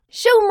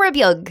Siomra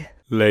Beag.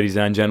 Ladies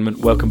and gentlemen,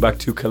 welcome back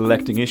to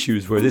Collecting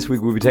Issues, where this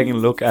week we'll be taking a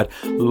look at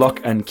Lock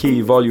and Key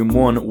Volume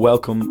 1,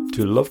 Welcome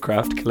to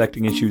Lovecraft,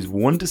 collecting issues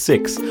 1 to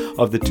 6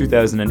 of the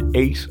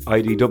 2008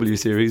 IDW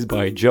series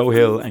by Joe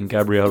Hill and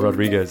Gabriel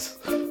Rodriguez.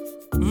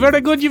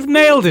 Very good, you've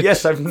nailed it.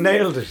 Yes, I've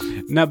nailed it.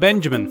 Now,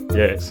 Benjamin.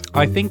 Yes.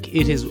 I think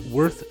it is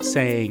worth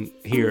saying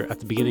here at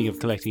the beginning of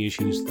Collecting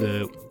Issues,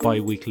 the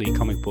bi-weekly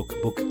comic book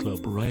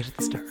club, right at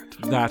the start,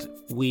 that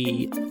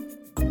we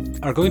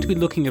are going to be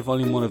looking at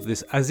volume 1 of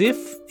this as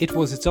if it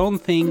was its own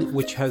thing,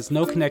 which has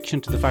no connection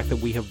to the fact that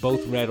we have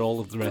both read all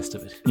of the rest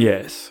of it.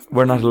 Yes,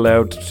 we're not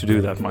allowed to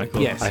do that, Michael.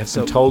 Yes, I have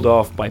been told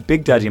off by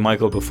Big Daddy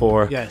Michael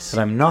before that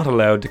I'm not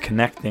allowed to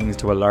connect things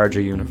to a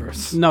larger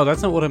universe. No,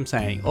 that's not what I'm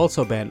saying.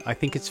 Also, Ben, I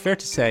think it's fair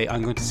to say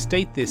I'm going to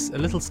state this, a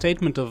little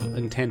statement of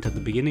intent at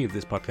the beginning of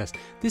this podcast.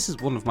 This is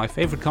one of my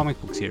favourite comic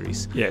book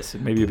series. Yes,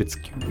 it may be a bit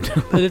skewed.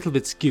 A little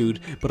bit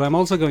skewed, but I'm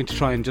also going to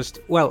try and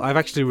I've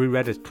actually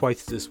reread it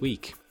twice this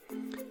week.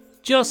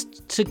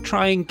 Just to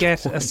try and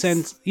get a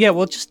sense...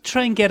 just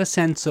try and get a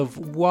sense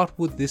of what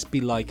would this be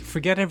like.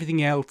 Forget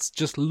everything else.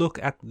 Just look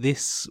at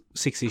this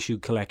 6-issue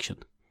collection.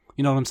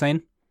 You know what I'm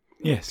saying?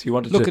 Yes, you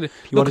wanted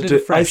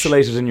to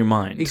isolate it in your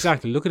mind.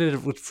 Exactly. Look at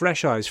it with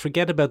fresh eyes.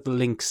 Forget about the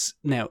links.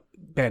 Now,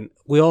 Ben,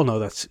 we all know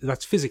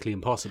that's physically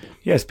impossible.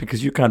 Yes,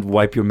 because you can't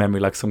wipe your memory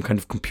like some kind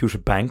of computer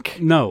bank.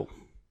 No.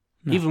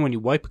 Even when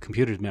you wipe a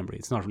computer's memory,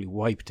 it's not really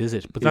wiped, is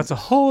it? But that's a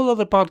whole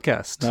other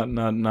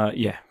podcast.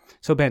 Yeah.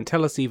 So, Ben,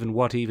 tell us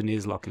what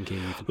is Lock and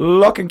Key?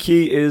 Lock and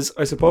Key is,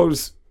 I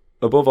suppose,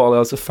 above all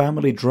else, a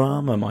family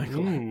drama,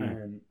 Michael.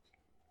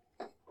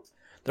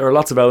 There are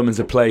lots of elements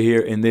at play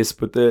here in this,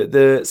 but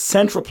the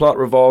central plot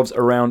revolves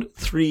around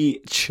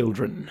 3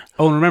 children.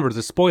 Oh, and remember,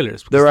 the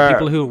spoilers. Because the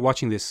people who are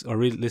watching this or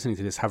listening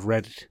to this have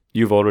read it.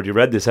 You've already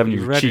read this, haven't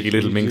you? Cheeky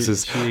little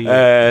minxes.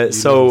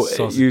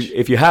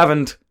 If you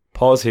haven't,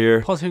 pause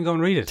here and go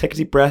and read it. Take a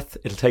deep breath.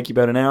 It'll take you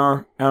about an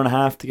hour and a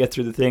half to get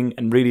through the thing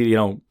and really,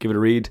 give it a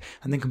read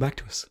and then come back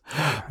to us.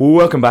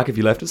 Welcome back if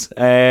you left us.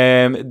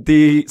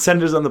 The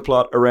centers on the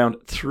plot around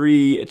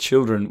 3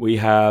 children. We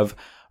have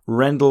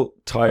Rendell,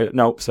 Tyler.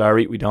 No,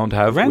 sorry, we don't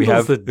have.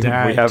 Rendell's the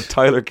dad. We have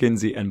Tyler,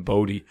 Kinsey, and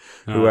Bodhi,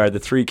 who are the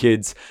 3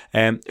 kids,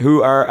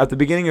 who are at the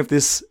beginning of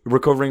this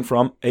recovering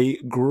from a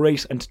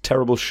great and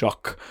terrible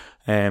shock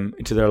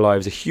into their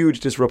lives, a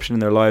huge disruption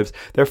in their lives.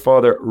 Their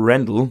father,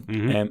 Rendell,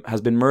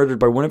 has been murdered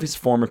by one of his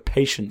former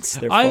patients.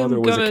 Their father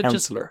was a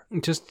counsellor.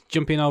 Just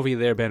jump in over you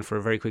there, Ben, for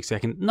a very quick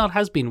second. Not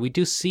has been. We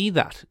do see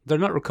that. They're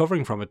not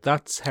recovering from it.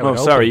 That's how it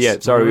opens.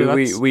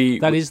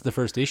 That is the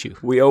first issue.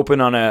 We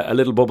open on a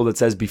little bubble that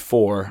says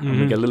before,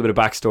 and we get a little bit of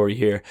backstory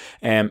here.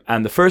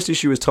 And the first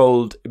issue is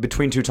told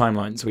between 2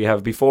 timelines. We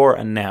have before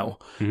and now.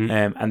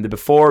 And the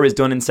before is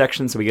done in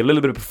sections, so we get a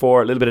little bit of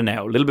before, a little bit of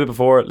now, a little bit of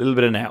before, a little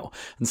bit of now.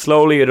 And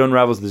slowly it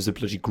unravels. There's a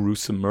bloody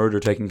gruesome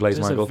murder taking place,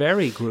 Michael. There's a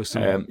very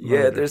gruesome murder.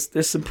 Yeah,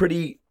 there's some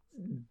pretty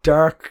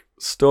dark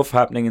stuff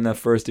happening in that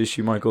first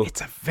issue, Michael.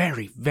 It's a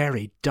very,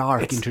 very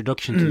dark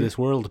introduction to this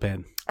world,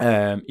 Ben.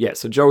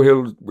 So Joe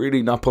Hill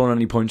really not pulling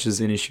any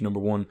punches in issue number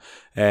 1.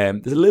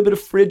 There's a little bit of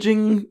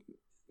fridging,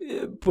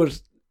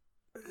 but...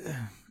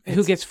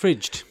 Who gets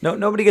fridged? No,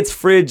 nobody gets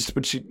fridged,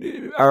 but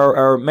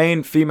our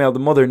main female, the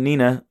mother,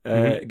 Nina,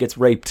 gets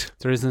raped.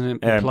 There is an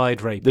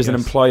implied rape. There's an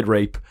implied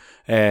rape.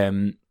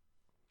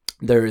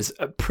 There is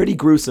a pretty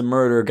gruesome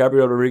murder.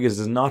 Gabriel Rodriguez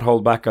does not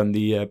hold back on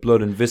the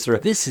blood and viscera.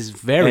 This is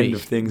very, end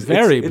of things.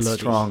 Very it's bloody.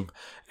 Strong.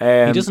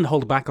 He doesn't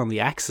hold back on the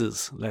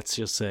axes, let's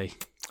just say.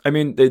 I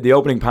mean, the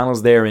opening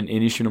panels there in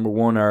issue number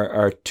 1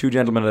 are 2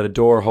 gentlemen at a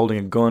door holding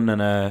a gun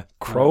and a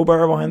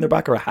crowbar behind their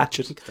back, or a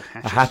hatchet.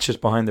 A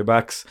hatchet behind their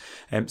backs.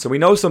 So we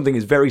know something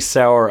is very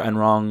sour and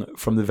wrong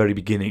from the very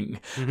beginning.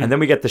 And then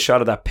we get the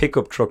shot of that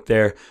pickup truck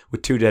there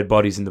with 2 dead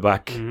bodies in the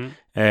back.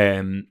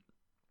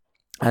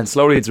 And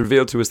slowly it's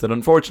revealed to us that,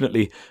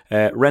 unfortunately,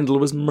 Rendell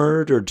was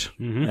murdered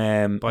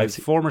by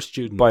former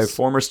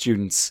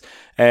students.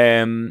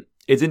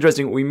 It's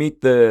interesting. We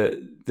meet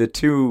the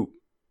 2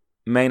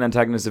 main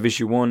antagonists of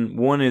issue 1.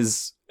 One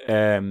is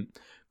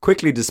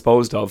quickly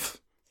disposed of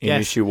in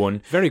issue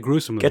 1. Very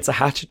gruesomely. Gets a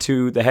hatchet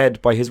to the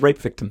head by his rape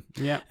victim,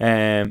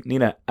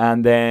 Nina.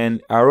 And then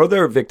our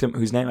other victim,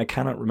 whose name I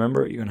cannot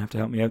remember, you're going to have to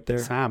help me out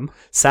there.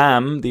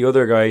 Sam, the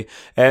other guy,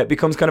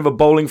 becomes kind of a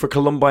Bowling for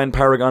Columbine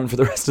paragon for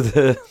the rest of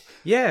the...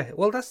 Yeah,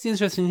 well, that's the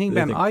interesting thing,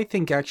 Ben. I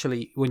think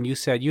actually, when you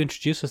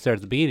introduced us there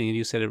at the beginning, and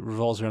you said it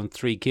revolves around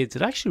 3 kids,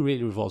 it actually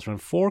really revolves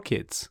around 4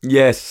 kids.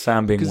 Yes,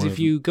 Sam being one. Because if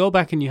you go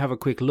back and you have a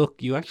quick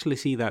look, you actually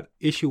see that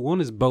issue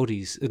 1 is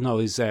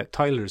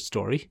Tyler's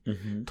story.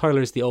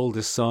 Tyler's the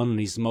oldest son, and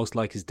he's most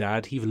like his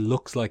dad. He even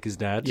looks like his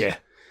dad. Yeah.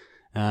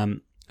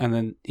 And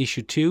then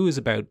issue 2 is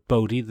about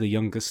Bodhi, the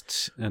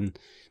youngest, and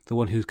the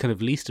one who's kind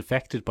of least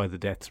affected by the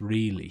deaths,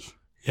 really.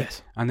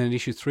 Yes. And then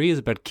issue 3 is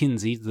about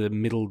Kinsey, the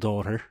middle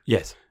daughter.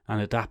 Yes. And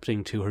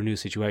adapting to her new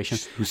situation.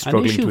 Who's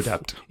struggling to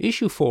adapt.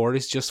 Issue 4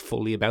 is just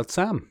fully about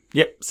Sam.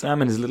 Yep,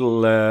 Sam and his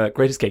little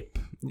Great Escape.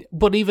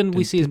 But even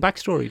we see his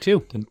backstory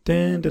too. Dun,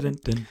 dun, dun, dun,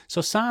 dun. So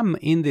Sam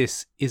in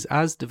this is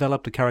as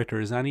developed a character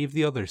as any of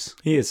the others.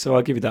 He is, so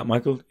I'll give you that,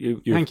 Michael.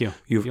 Thank you.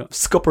 You've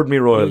scuppered me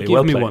royally. Give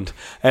well me played.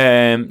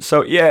 one.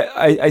 So yeah,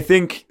 I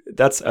think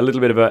that's a little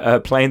bit of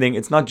a plain thing.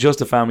 It's not just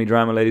a family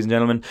drama, ladies and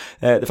gentlemen.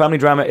 The family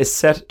drama is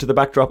set to the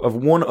backdrop of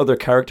one other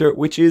character,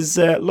 which is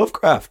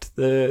Lovecraft,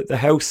 the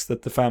house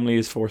that the family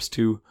is forced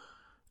to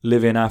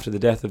live in after the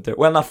death of their,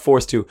 well, not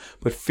forced to,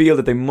 but feel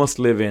that they must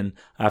live in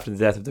after the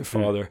death of their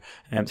father.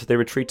 So they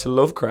retreat to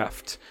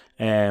Lovecraft.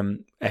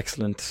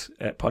 Excellent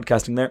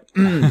podcasting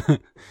there.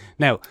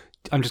 Now,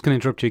 I'm just going to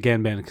interrupt you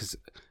again, Ben, because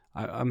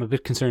I'm a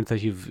bit concerned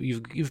that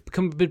you've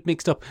become a bit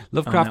mixed up.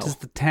 Lovecraft is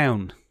the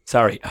town.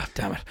 Sorry,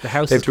 damn it. The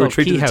house they is have to called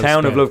retreat Key to the House,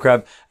 town of Ben.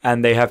 Lovecraft,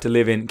 and they have to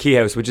live in Key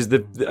House, which is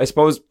I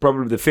suppose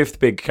probably the fifth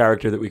big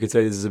character that we could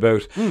say this is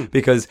about.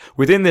 Because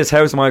within this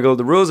house, Michael,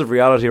 the rules of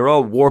reality are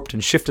all warped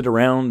and shifted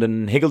around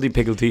and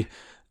higgledy-piggledy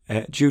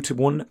due to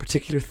one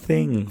particular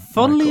thing.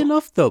 Funnily Michael.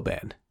 enough, though,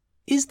 Ben,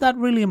 is that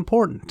really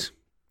important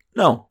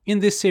No. in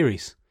this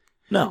series?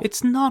 No.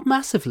 It's not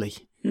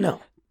massively.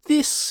 No.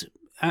 This,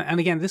 and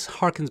again, this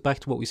harkens back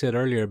to what we said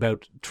earlier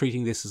about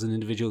treating this as an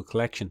individual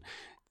collection.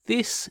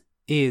 This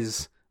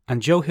is,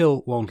 and Joe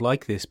Hill won't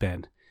like this,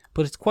 Ben,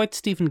 but it's quite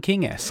Stephen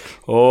King-esque.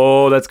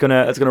 Oh, that's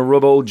gonna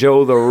rub old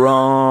Joe the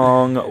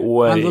wrong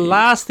way. And the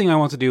last thing I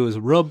want to do is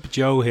rub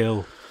Joe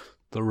Hill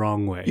the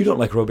wrong way. You don't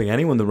like rubbing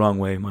anyone the wrong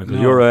way, Michael.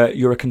 No.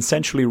 You're a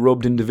consensually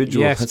rubbed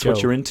individual. Yes, That's Joe.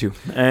 what you're into.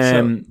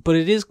 But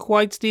it is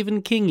quite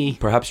Stephen King-y.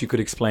 Perhaps you could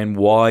explain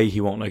why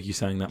he won't like you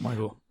saying that,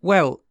 Michael.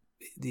 Well,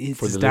 it's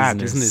For his the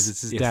dad, listeners. isn't it?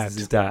 It's his Yes, dad. it's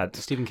his dad.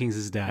 Stephen King's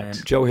his dad.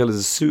 Joe Hill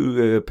is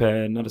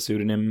not a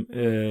pseudonym.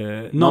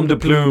 Nom Nom de de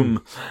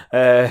plume.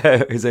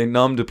 Is a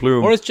nom de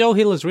plume. Or is Joe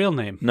Hill his real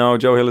name? No,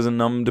 Joe Hill is a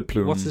nom de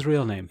plume. What's his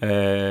real name?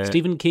 Stephen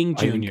Stephen King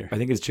Jr. I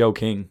think it's Joe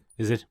King.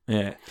 Is it?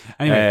 Yeah.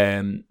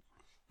 Anyway.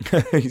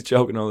 He's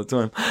joking all the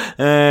time.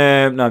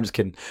 No, I'm just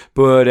kidding.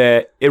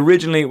 But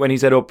originally, when he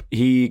set up,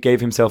 he gave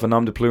himself a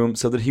nom de plume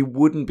so that he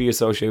wouldn't be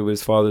associated with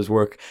his father's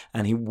work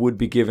and he would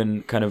be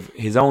given kind of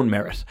his own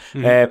merit.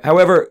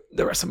 However,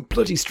 there are some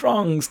bloody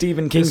strong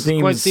Stephen King This is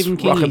quite themes Stephen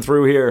King-y. rocking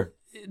through here.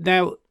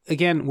 Now,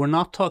 again, we're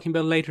not talking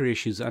about later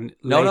issues and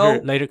No.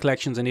 later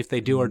collections, and if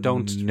they do or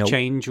don't No.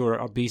 change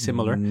or be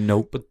similar.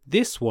 Nope. But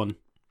this one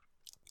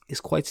is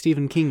quite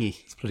Stephen King-y.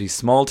 It's bloody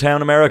small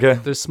town America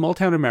There's small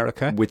town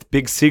America. with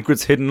big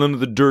secrets hidden under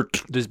the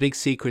dirt. There's big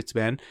secrets,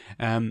 Ben.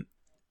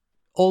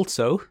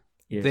 Also,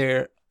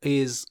 Yeah.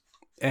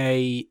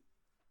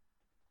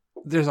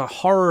 there's a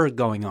horror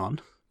going on.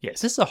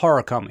 Yes. This is a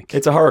horror comic.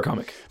 It's a horror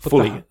comic. But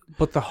Fully.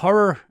 but the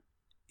horror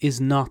is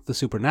not the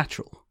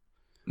supernatural.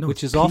 No,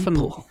 which it's is often,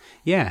 people.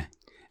 yeah,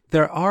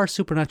 there are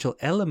supernatural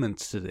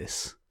elements to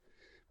this,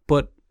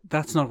 but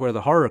that's not where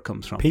the horror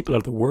comes from. People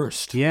are the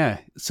worst. Yeah.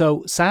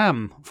 So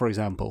Sam, for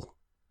example,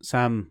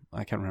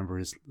 I can't remember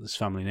his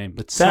family name,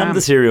 but Sam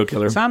the serial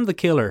killer. Sam the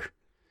killer,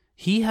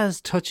 he has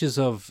touches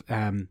of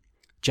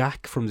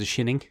Jack from The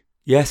Shining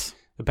Yes.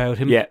 about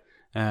him. Yeah.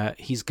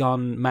 He's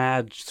gone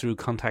mad through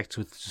contact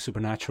with the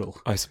supernatural.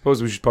 I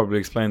suppose we should probably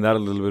explain that a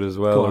little bit as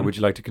well. Go Or on. would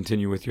you like to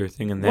continue with your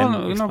thing and then Well,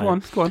 no,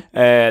 explain?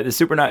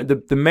 go on.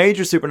 The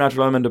major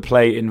supernatural element to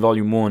play in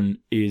Volume 1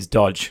 is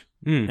dodge.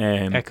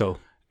 Echo.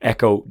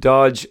 Echo.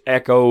 Dodge,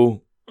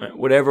 echo,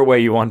 whatever way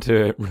you want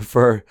to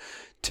refer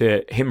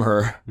to him,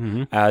 her,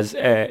 as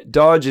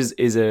Dodge is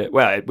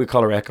we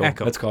call her Echo.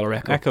 Echo. Let's call her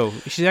Echo. Echo.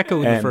 She's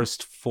Echo in the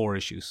first 4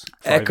 issues.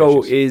 5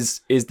 Echo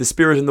issues. is the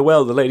spirit in the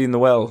well, the lady in the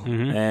well,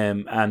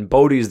 and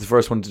Bodhi is the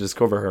first one to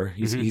discover her.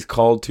 He's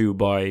called to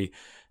by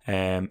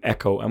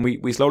Echo, and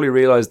we slowly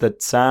realize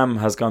that Sam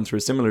has gone through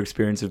a similar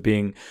experience of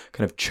being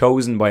kind of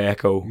chosen by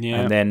Echo,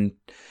 and then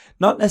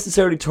not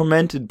necessarily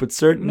tormented, but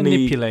certainly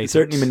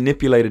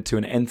manipulated to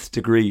an nth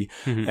degree.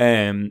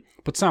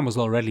 But Sam was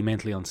already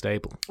mentally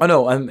unstable. I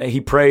know, and he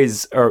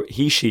preys, or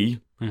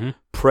she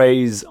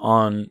preys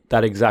on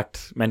that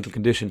exact mental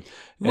condition.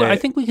 Well, I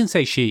think we can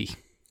say she.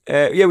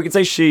 Yeah, we can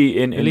say she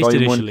in At least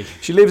Volume 1. initially.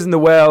 She lives in the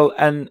well,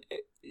 and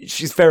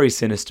she's very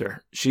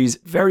sinister. She's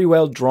very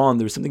well drawn.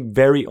 There's something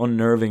very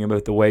unnerving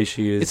about the way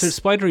she is. It's her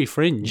spidery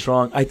fringe.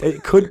 drawn.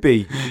 It could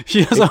be.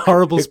 She has a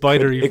horrible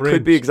spidery It fringe.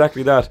 could be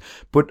exactly that.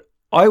 But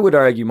I would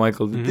argue,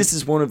 Michael, that this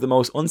is one of the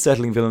most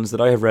unsettling villains that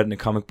I have read in a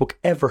comic book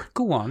ever.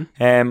 Go on.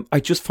 I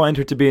just find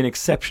her to be an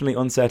exceptionally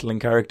unsettling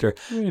character.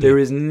 Really? There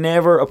is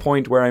never a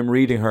point where I'm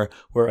reading her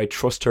where I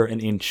trust her an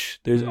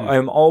inch.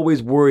 I'm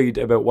always worried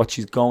about what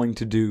she's going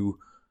to do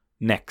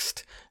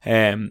next.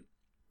 And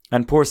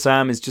poor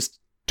Sam is just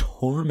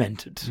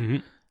tormented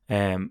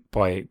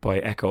by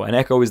Echo. And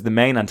Echo is the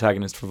main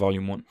antagonist for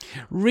Volume 1.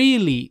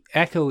 Really,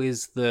 Echo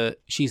is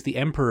she's the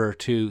emperor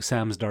to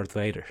Sam's Darth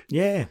Vader.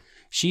 Yeah.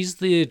 She's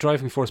the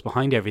driving force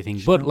behind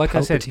everything. But like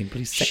I said, Palpatine, but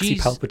he's sexy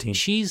Palpatine.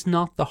 She's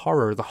not the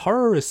horror. The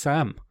horror is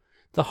Sam.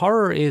 The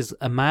horror is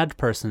a mad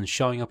person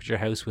showing up at your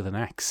house with an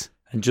axe.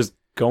 And just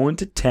going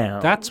to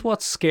town. That's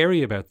what's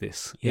scary about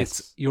this.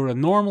 Yes. You're a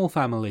normal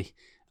family,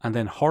 and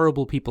then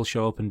horrible people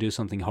show up and do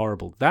something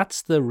horrible.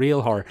 That's the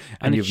real horror.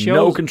 And you have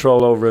no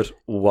control over it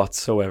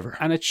whatsoever.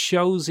 And it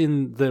shows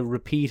in the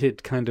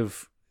repeated kind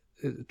of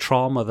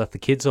trauma that the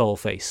kids all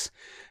face.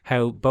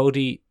 How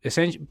Bodhi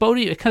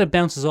it kind of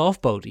bounces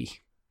off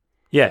Bodhi.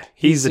 Yeah,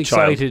 he's a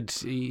child.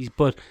 excited,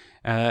 but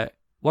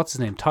what's his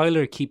name?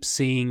 Tyler keeps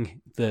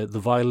seeing the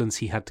violence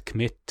he had to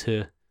commit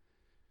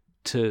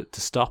to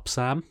stop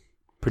Sam.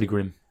 Pretty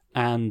grim.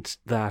 And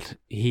that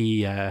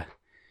he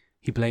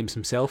blames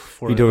himself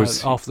for He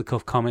does. an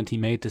off-the-cuff comment he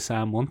made to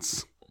Sam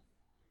once.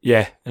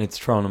 Yeah, and it's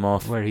thrown him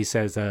off. Where he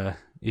says,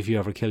 if you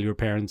ever kill your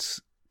parents,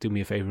 do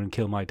me a favour and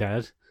kill my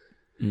dad.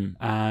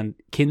 And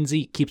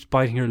Kinsey keeps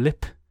biting her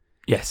lip.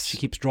 Yes. She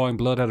keeps drawing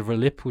blood out of her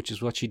lip, which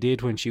is what she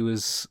did when she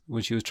was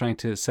trying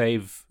to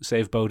save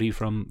Bodhi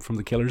from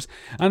the killers.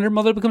 And her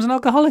mother becomes an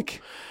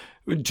alcoholic.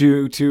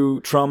 Due to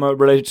trauma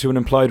related to an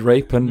implied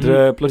rape and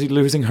bloody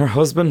losing her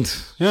husband.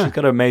 Yeah. She's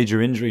got a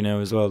major injury now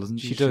as well, doesn't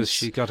she? She does.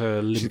 She's got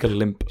a limp. She's got a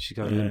limp. She's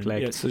got a limp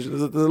leg. Yeah, so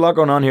there's a lot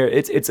going on here.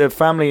 It's a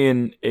family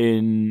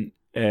in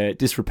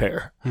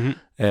disrepair,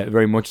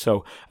 very much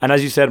so. And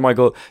as you said,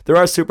 Michael, there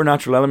are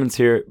supernatural elements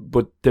here,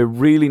 but they're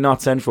really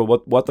not central.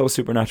 What those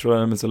supernatural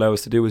elements allow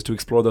us to do is to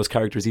explore those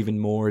characters even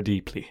more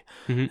deeply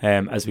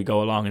as we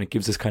go along, and it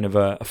gives us kind of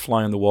a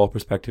fly on the wall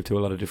perspective to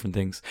a lot of different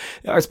things.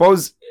 I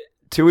suppose,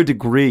 to a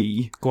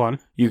degree, Go on.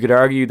 you could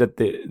argue that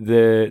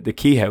the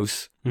Key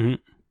House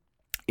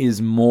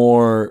is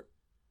more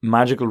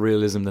magical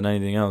realism than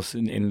anything else,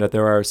 in that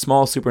there are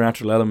small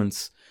supernatural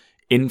elements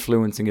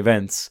influencing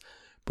events,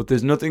 but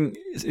there's nothing,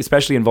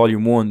 especially in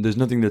Volume 1, there's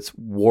nothing that's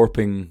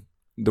warping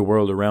the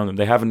world around them.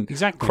 They haven't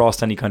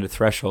crossed any kind of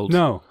threshold.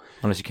 No.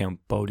 Unless you count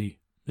Bodhi.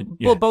 Yeah.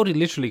 Well, Bodhi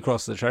literally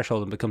crosses the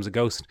threshold and becomes a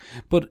ghost.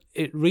 But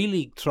it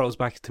really throws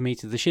back to me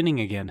to The Shining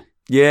again.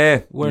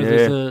 Yeah. Where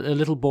there's a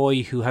little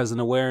boy who has an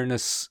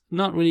awareness,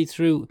 not really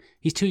through...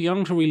 He's too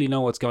young to really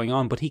know what's going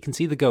on, but he can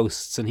see the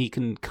ghosts and he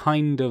can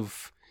kind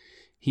of...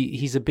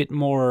 He's a bit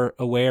more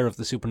aware of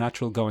the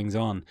supernatural goings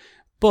on.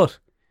 But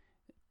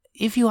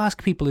if you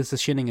ask people, is The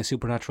Shining a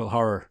supernatural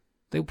horror?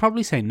 They'll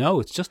probably say no,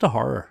 it's just a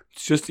horror.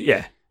 It's just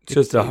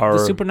a horror.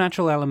 The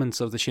supernatural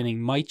elements of The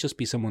Shining might just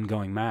be someone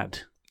going mad.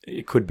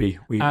 It could be.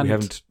 We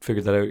haven't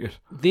figured that out yet.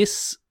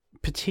 This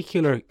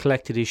particular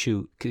collected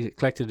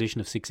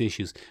edition of 6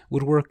 issues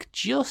would work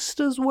just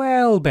as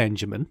well,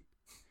 Benjamin,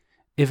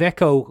 if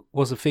Echo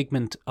was a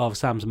figment of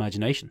Sam's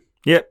imagination.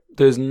 Yeah,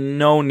 there's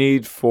no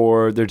need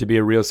for there to be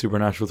a real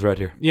supernatural threat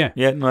here. Yeah.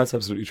 Yeah, no, that's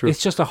absolutely true.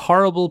 It's just a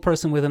horrible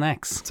person with an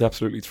X. It's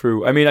absolutely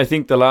true. I mean, I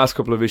think the last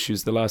couple of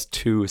issues, the last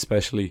 2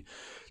 especially,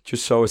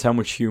 just show us how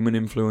much human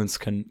influence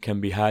can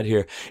be had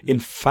here. In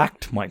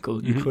fact,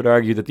 Michael, you could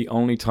argue that the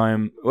only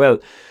time... Well,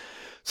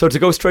 so to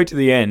go straight to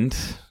the end...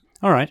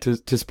 All right.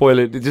 To spoil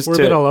it... We're a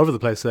bit all over the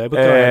place today, but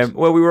go ahead.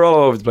 Well, we were all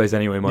over the place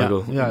anyway,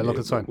 Michael. Yeah, look,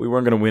 it's fine. We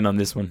weren't going to win on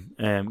this one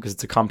because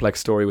it's a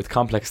complex story with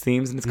complex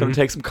themes and it's going to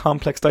take some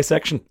complex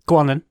dissection. Go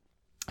on then.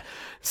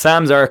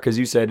 Sam's arc, as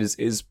you said,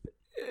 is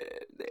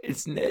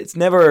it's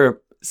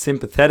never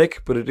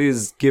sympathetic, but it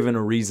is given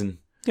a reason.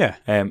 Yeah.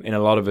 In a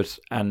lot of it,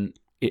 and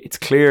it's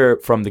clear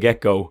from the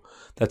get-go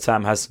that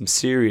Sam has some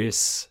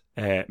serious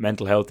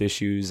mental health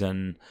issues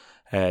and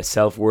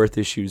self-worth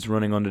issues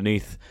running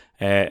underneath,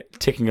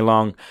 ticking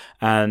along,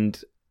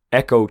 and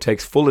Echo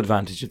takes full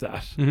advantage of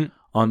that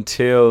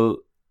until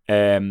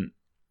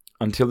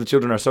the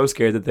children are so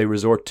scared that they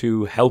resort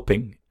to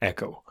helping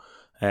Echo.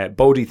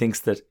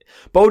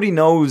 Bodhi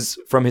knows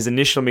from his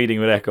initial meeting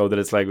with Echo that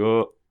it's like,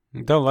 oh,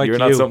 don't like you're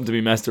not something to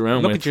be messed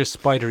around with. Look at your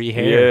spidery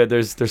hair. Yeah,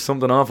 there's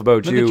something off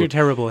about you. Look at your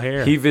terrible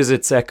hair. He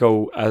visits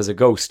Echo as a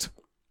ghost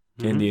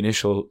in the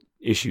initial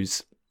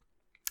issues.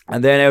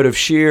 And then out of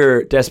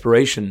sheer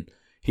desperation,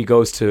 he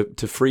goes to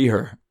free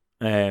her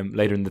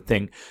later in the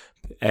thing.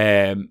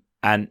 And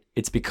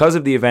it's because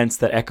of the events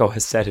that Echo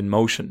has set in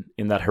motion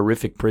in that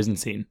horrific prison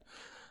scene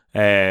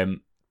that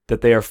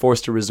they are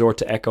forced to resort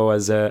to Echo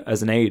as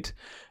an aid.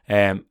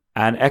 And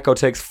Echo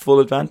takes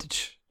full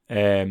advantage.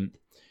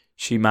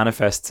 She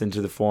manifests into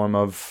the form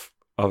of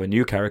a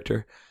new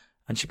character,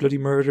 and she bloody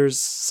murders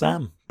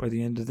Sam by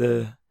the end of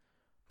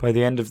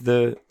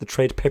the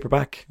trade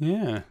paperback.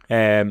 Yeah.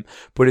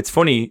 But it's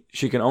funny,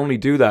 she can only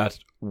do that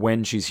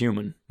when she's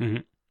human.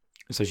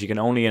 So she can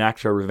only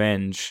enact her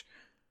revenge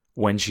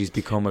when she's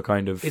become a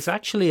kind of... It's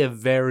actually a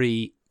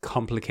very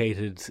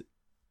complicated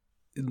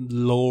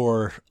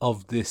lore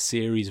of this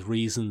series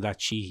reason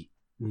that she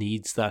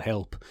needs that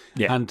help.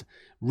 Yeah. And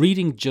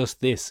reading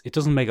just this, it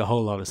doesn't make a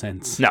whole lot of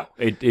sense. No,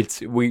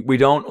 we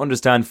don't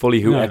understand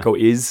fully who Echo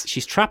is.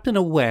 She's trapped in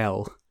a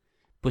well,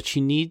 but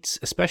she needs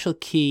a special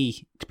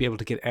key to be able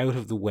to get out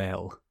of the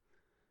well.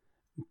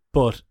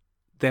 But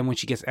then when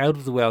she gets out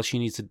of the well, she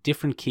needs a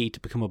different key to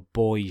become a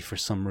boy for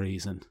some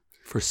reason.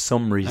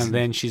 And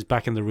then she's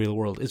back in the real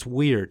world. It's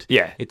weird.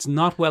 Yeah. It's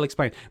not well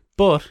explained.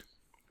 But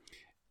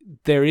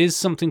there is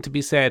something to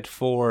be said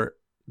for,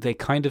 they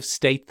kind of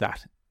state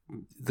that.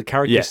 The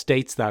character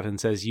states that and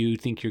says, you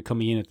think you're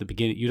coming in at the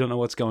beginning. You don't know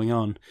what's going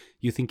on.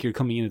 You think you're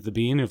coming in at the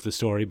beginning of the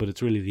story, but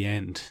it's really the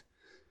end.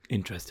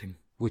 Interesting.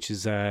 Which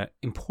is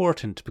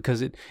important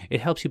because it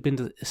helps you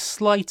build a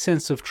slight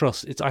sense of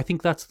trust. I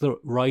think that's the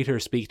writer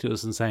speak to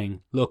us and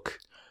saying, look,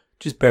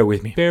 Just bear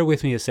with me. Bear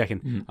with me a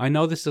second. I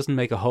know this doesn't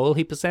make a whole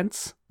heap of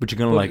sense, But you're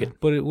going to like it.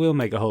 but it will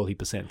make a whole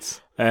heap of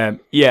sense.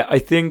 Yeah, I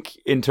think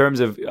in terms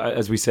of,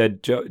 as we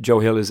said, Joe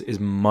Hill is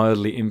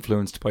mildly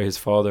influenced by his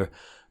father.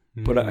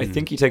 But I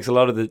think he takes a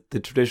lot of the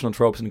traditional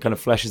tropes and kind of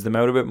fleshes them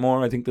out a bit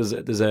more. I think there's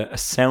a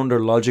sounder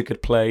logic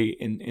at play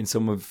in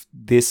some of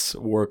this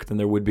work than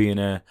there would be in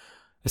a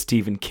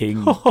Stephen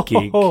King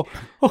gig.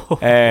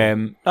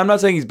 I'm not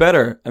saying he's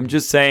better. I'm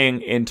just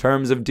saying in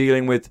terms of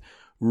dealing with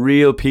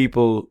real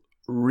people,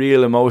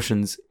 real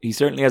emotions, he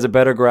certainly has a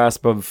better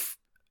grasp of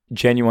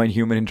genuine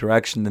human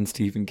interaction than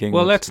Stephen King.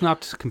 Well, would. let's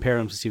not compare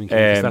him to Stephen King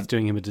because that's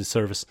doing him a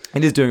disservice.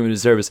 It is doing him a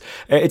disservice.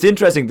 It's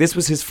interesting. This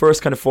was his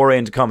first kind of foray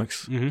into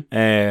comics.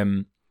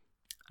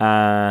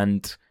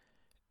 And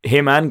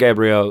him and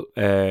Gabriel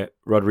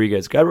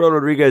Rodriguez. Gabriel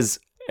Rodriguez,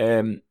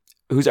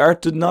 whose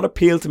art did not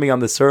appeal to me on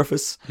the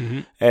surface.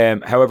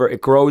 However,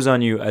 it grows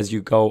on you as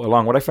you go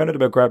along. What I found out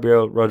about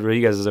Gabriel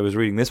Rodriguez as I was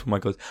reading this one,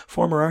 Michael, is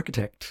former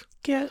architect.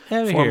 Get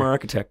out of Former here.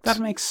 architect. That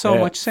makes so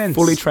much sense.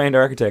 Fully trained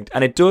architect.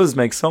 And it does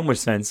make so much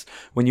sense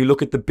when you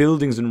look at the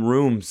buildings and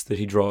rooms that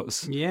he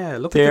draws. Yeah,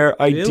 look They're at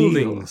the ideal.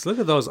 buildings. Look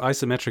at those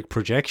isometric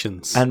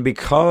projections. And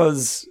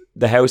because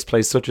the house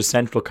plays such a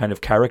central kind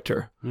of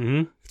character,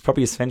 it's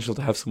probably essential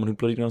to have someone who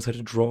bloody knows how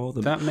to draw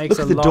them. That makes Look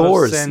a at the lot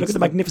doors. of sense. Look at the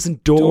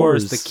magnificent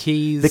doors. The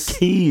keys. The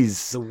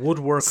keys. The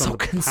woodwork So on the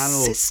panel.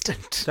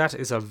 consistent. That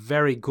is a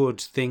very good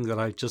thing that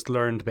I just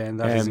learned, Ben.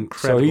 That is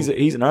incredible. So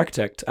he's an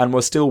architect and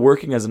was still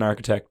working as an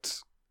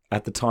architect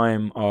at the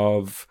time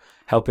of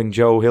helping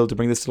Joe Hill to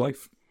bring this to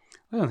life.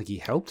 I don't think he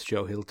helped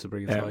Joe Hill to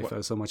bring it to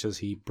life so much as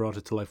he brought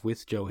it to life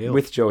with Joe Hill.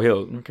 With Joe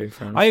Hill. Okay,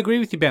 fair enough. I agree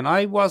with you, Ben.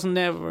 I wasn't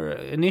never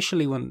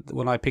initially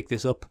when I picked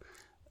this up.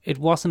 It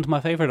wasn't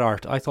my favourite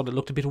art. I thought it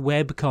looked a bit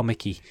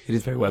webcomic-y. It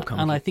is very webcomic.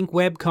 And I think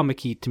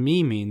webcomic-y to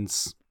me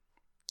means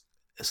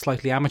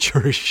slightly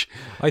amateurish.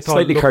 I thought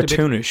Slightly it looked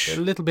cartoonish.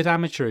 a little bit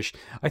amateurish.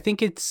 I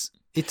think it's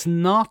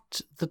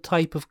not the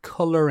type of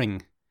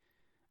colouring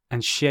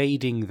and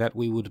shading that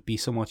we would be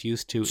somewhat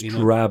used to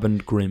drab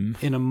and grim.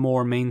 in a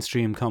more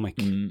mainstream comic.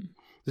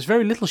 There's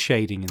very little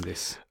shading in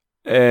this.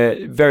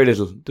 Very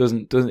little.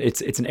 Doesn't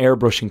it's an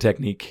airbrushing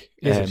technique.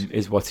 Is it?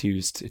 Is what's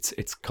used.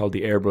 It's called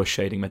the airbrush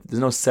shading method. There's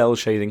no cell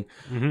shading,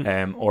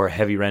 or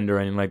heavy render or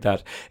anything like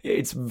that.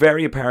 It's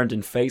very apparent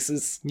in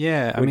faces.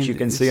 Yeah, which you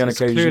can see on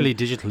occasion. It's clearly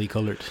digitally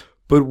coloured.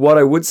 But what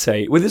I would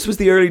say, well, this was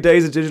the early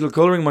days of digital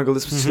colouring, Michael.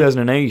 This was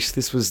 2008.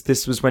 This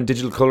was when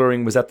digital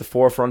colouring was at the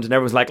forefront, and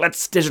everyone's like,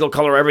 "Let's digital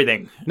colour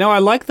everything." Now I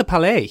like the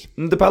palette.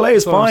 The palette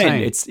is That's what I'm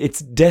fine. saying. It's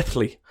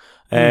deathly.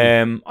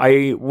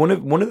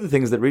 One of the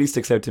things that really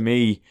sticks out to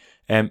me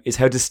is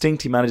how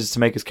distinct he manages to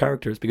make his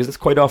characters, because that's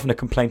quite often a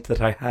complaint that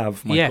I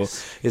have, Michael,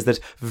 Yes. is that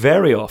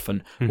very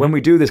often when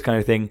we do this kind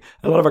of thing,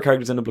 a lot of our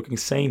characters end up looking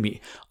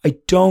samey. I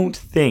don't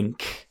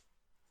think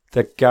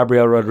that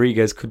Gabriel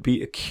Rodriguez could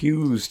be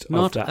accused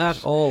Not of that.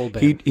 at all,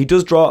 Ben. He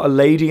does draw a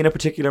lady in a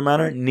particular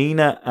manner.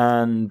 Nina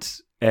and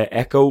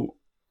Echo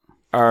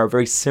are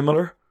very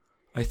similar,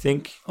 I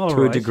think, All to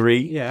a right. degree.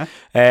 Yeah.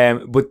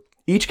 But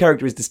each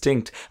character is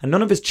distinct, and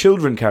none of his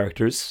children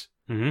characters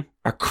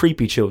are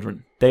creepy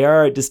children. They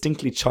are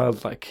distinctly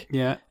childlike.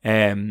 Yeah.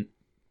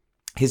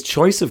 His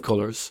choice of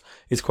colours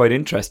is quite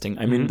interesting.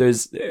 I mean,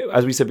 there's,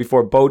 as we said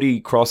before, Bodhi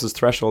crosses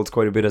thresholds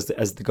quite a bit as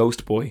the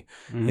ghost boy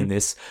in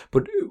this,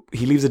 but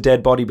he leaves a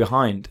dead body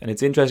behind, and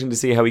it's interesting to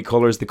see how he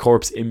colours the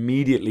corpse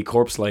immediately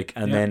corpse-like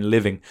and then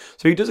living.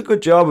 So he does a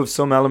good job of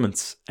some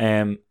elements,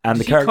 and the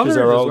he characters colour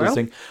it are as all well?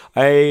 distinct.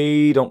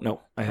 I don't know.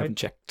 I haven't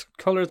checked.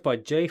 Coloured by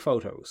J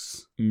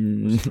Photos.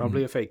 It's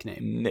probably a fake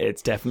name.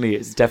 It's definitely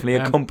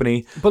a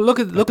company. But look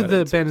at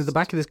the Ben at the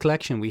back of this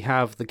collection. We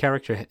have the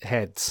character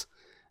heads,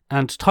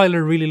 and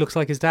Tyler really looks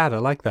like his dad. I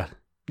like that.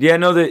 Yeah,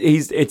 no,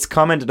 it's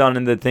commented on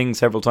in the thing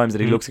several times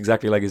that he looks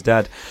exactly like his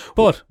dad.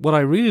 But what I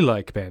really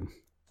like, Ben,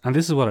 and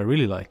this is what I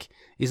really like,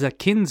 is that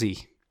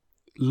Kinsey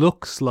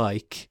looks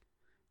like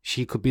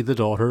she could be the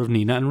daughter of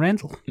Nina and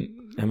Rendell.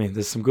 I mean,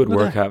 there's some good Look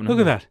at work that. happening. Look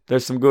at there. that.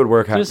 There's some good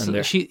work happening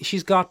there.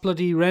 She's got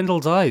bloody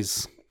Rendell's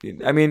eyes,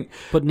 I mean,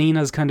 but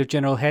Nina's kind of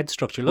general head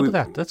structure. Look at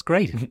that. That's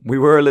great. we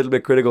were a little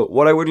bit critical.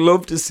 What I would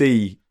love to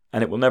see,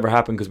 and it will never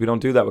happen because we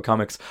don't do that with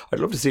comics, I'd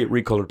love to see it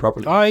recolored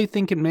properly. I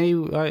think it may.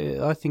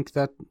 I think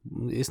that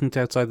isn't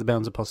outside the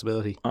bounds of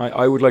possibility.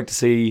 I would like to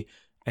see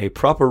a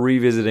proper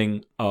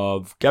revisiting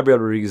of Gabriel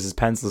Rodriguez's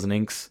pencils and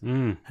inks,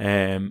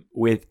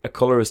 with a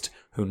colorist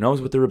who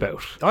knows what they're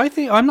about.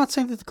 I'm not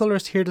saying that the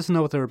colorist here doesn't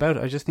know what they're about.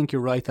 I just think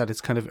you're right that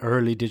it's kind of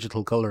early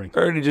digital coloring.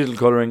 Early digital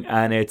coloring,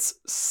 and it's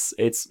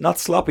not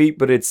sloppy,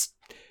 but it's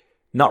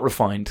not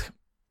refined.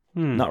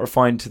 Not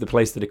refined to the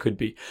place that it could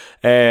be.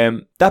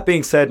 That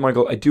being said,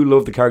 Michael, I do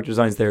love the character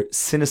designs. They're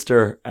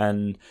sinister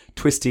and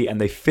twisty,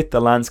 and they fit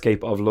the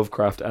landscape of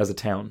Lovecraft as a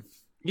town.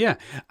 Yeah,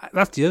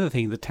 that's the other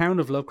thing. The town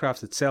of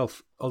Lovecraft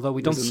itself, although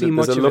we don't see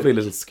much There's of a lovely it.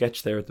 little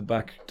sketch there at the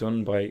back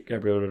done by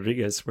Gabriel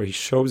Rodriguez where he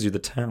shows you the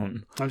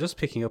town. I'm just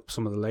picking up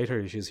some of the later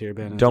issues here,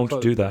 Ben.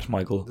 Don't do that,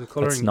 Michael. the That's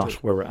colouring not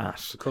where we're at.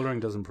 The colouring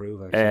does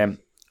improve, actually.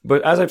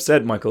 But as I've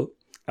said, Michael,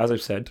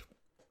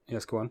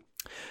 Yes, go on.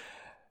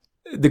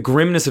 the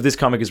grimness of this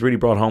comic is really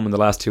brought home in the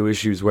last 2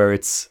 issues, where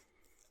it's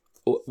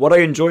what I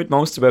enjoyed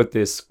most about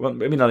this. Well,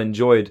 maybe not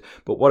enjoyed,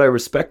 but what I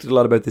respected a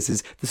lot about this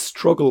is the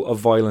struggle of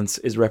violence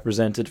is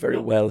represented very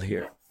well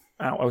here.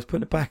 Ow, I was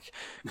putting it back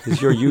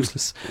because you're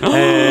useless.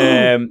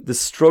 The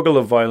struggle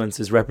of violence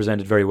is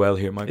represented very well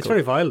here, Michael. It's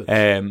very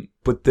violent.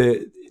 But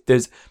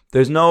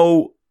there's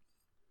no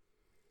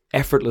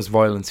effortless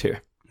violence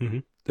here. Mm-hmm.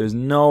 There's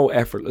no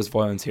effortless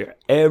violence here.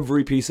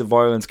 Every piece of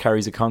violence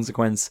carries a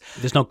consequence.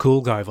 There's no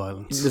cool guy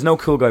violence. There's no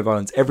cool guy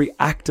violence. Every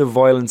act of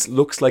violence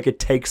looks like it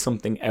takes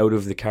something out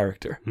of the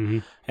character.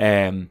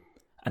 Mm-hmm.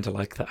 And I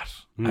like that.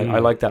 I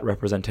like that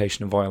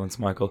representation of violence,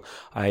 Michael.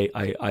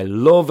 I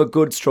love a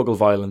good struggle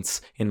violence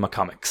in my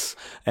comics.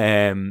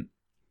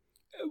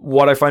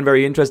 What I find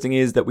very interesting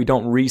is that we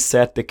don't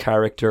reset the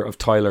character of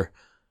Tyler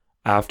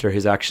after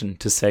his action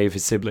to save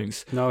his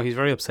siblings. No, he's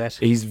very upset.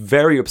 He's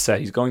very upset.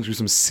 He's going through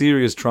some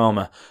serious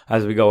trauma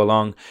as we go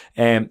along.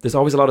 There's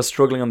always a lot of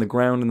struggling on the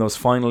ground in those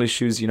final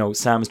issues. You know,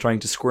 Sam's trying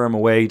to squirm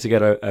away to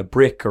get a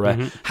brick or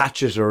a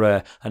hatchet or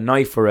a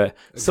knife or a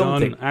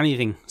something. Gun,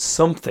 anything.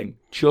 Something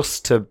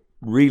just to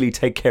really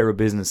take care of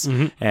business.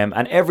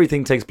 And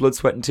everything takes blood,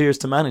 sweat and tears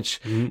to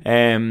manage.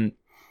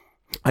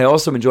 I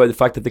also enjoy the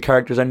fact that the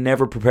characters are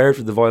never prepared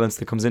for the violence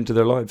that comes into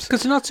their lives.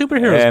 Because they're not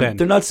superheroes, Ben.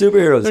 They're not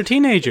superheroes. They're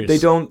teenagers.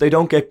 They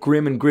don't get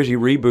grim and gritty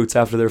reboots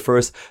after their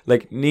first.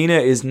 Like, Nina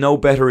is no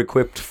better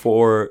equipped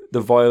for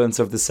the violence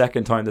of the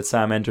second time that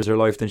Sam enters her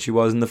life than she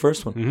was in the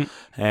first one.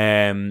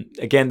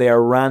 Again, they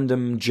are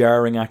random,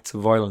 jarring acts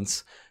of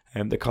violence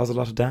that cause a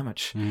lot of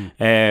damage.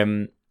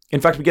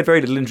 In fact, we get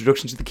very little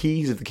introduction to the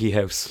keys of the key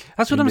house.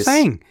 That's what I'm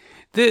saying.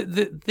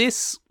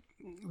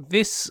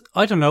 This,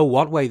 I don't know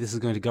what way this is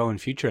going to go in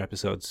future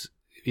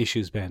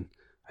issues, Ben.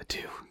 I do.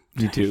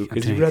 You do,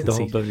 because you read the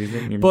whole bloody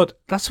thing. But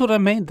that's what I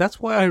mean. That's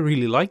why I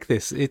really like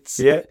this. It's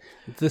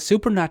the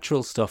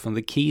supernatural stuff and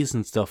the keys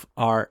and stuff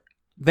are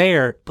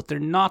there, but they're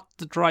not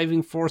the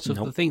driving force of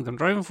the thing. The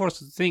driving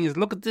force of the thing is,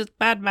 look at this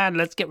bad man,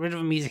 let's get rid of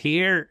him, he's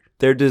here.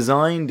 They're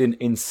designed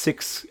in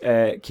 6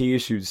 key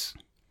issues,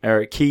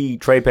 or key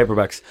trade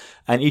paperbacks,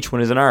 and each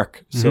one is an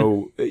arc.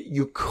 So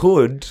you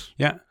could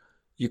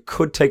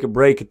take a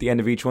break at the end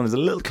of each one. There's a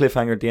little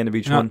cliffhanger at the end of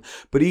each one.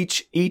 But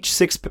each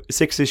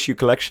 6 issue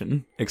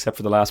collection, except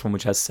for the last one,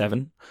 which has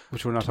 7,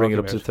 which we're not bring it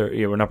up to 30.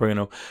 Yeah, we're not bringing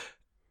it up.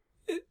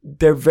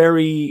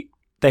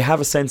 They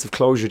have a sense of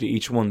closure to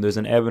each one. There's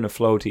an ebb and a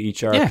flow to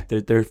each arc. Yeah.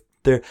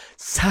 They're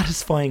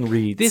satisfying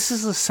reads. This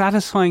is a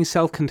satisfying,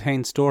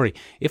 self-contained story.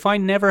 If I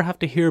never have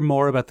to hear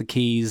more about the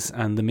keys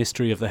and the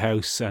mystery of the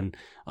house, and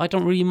I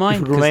don't really mind.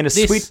 It would remain a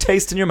sweet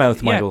taste in your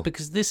mouth, Michael. Yeah,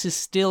 because this is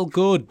still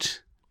good.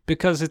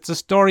 Because it's a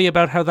story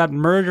about how that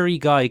murdery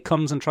guy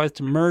comes and tries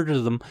to murder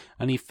them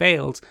and he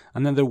fails,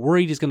 and then they're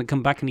worried he's going to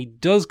come back, and he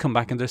does come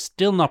back, and they're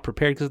still not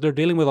prepared because they're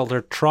dealing with all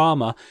their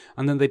trauma,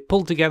 and then they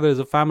pull together as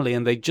a family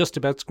and they just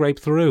about scrape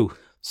through.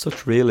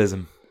 Such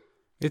realism.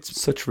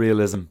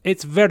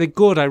 It's very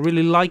good. I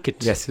really like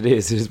it. Yes, it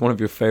is. It is one of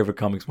your favourite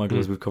comics, Michael,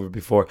 as we've covered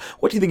before.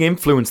 What do you think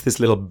influenced this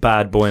little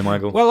bad boy,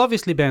 Michael? Well,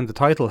 obviously, Ben, the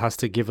title has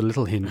to give a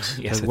little hint.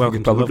 Yes,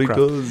 Welcome it probably to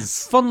Lovecraft.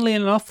 Does. Funnily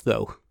enough,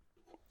 though,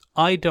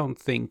 I don't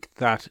think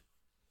that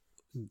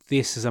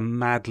this is a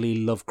madly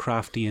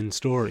Lovecraftian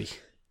story.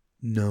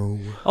 No.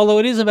 Although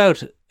it is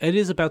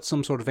about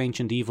some sort of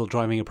ancient evil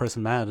driving a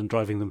person mad and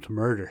driving them to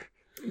murder.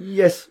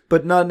 Yes,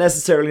 but not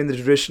necessarily in the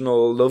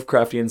traditional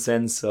Lovecraftian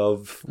sense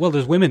of... Well,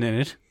 there's women in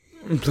it.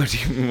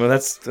 Well,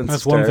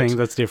 that's one thing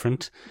that's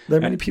different. Are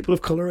there many people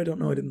of colour? I don't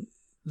know. I didn't...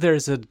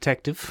 There's a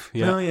detective.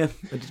 Yeah. Oh, yeah.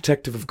 A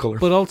detective of colour.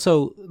 But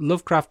also,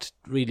 Lovecraft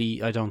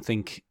really, I don't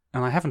think...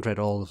 And I haven't read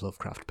all of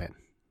Lovecraft, Ben.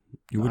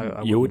 You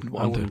wouldn't want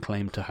to. I wouldn't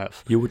claim to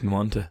have. You wouldn't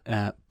want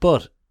to.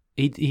 But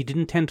he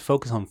didn't tend to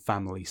focus on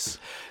families.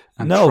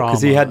 No,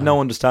 because he had no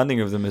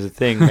understanding of them as a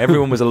thing.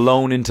 Everyone was a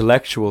lone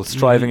intellectual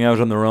striving out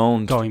on their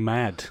own. Going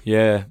mad.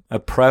 Yeah, a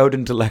proud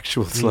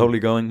intellectual slowly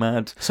going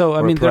mad. So,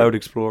 I mean, a proud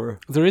explorer.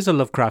 There is a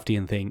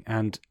Lovecraftian thing,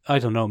 and I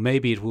don't know,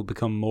 maybe it will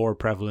become more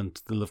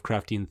prevalent, the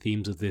Lovecraftian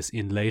themes of this,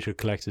 in later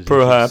collected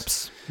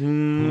perhaps.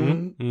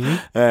 Yeah,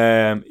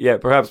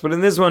 perhaps. But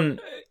in this one,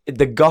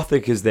 the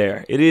Gothic is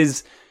there.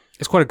 It's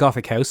quite a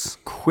Gothic house.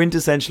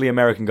 Quintessentially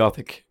American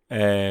Gothic.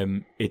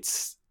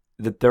 It's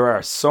that there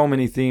are so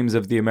many themes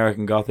of the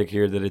American Gothic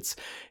here that it's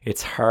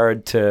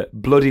hard to...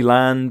 Bloody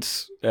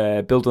land,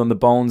 built on the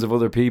bones of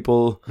other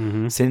people,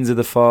 sins of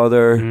the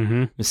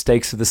father,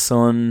 mistakes of the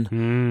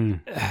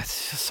son.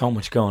 It's just so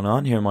much going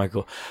on here,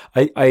 Michael.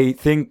 I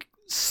think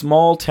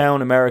small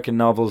town American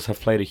novels have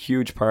played a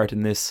huge part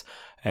in this.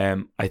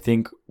 I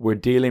think we're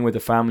dealing with a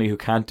family who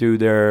can't do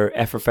their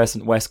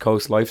effervescent West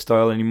Coast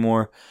lifestyle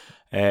anymore.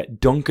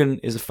 Duncan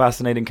is a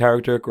fascinating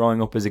character,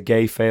 growing up as a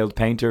gay failed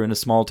painter in a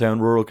small town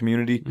rural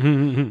community.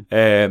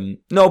 No,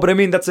 but I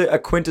mean, that's a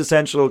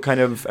quintessential kind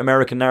of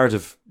American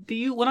narrative.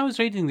 When I was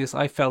reading this,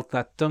 I felt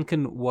that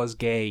Duncan was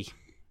gay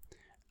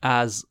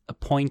as a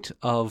point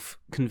of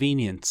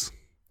convenience,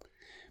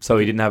 So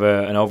he didn't have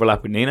an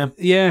overlap with Nina?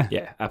 Yeah.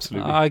 Yeah,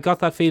 absolutely. I got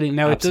that feeling.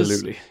 Now,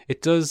 Absolutely.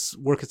 it does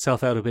work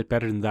itself out a bit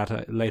better than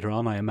that later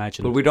on, I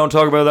imagine. But we don't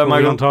talk about that, We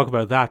Michael. don't talk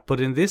about that. But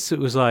in this, it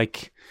was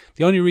like,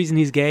 the only reason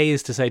he's gay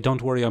is to say,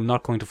 don't worry, I'm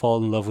not going to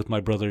fall in love with my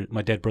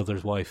dead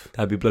brother's wife.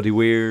 That'd be bloody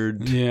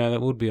weird. Yeah,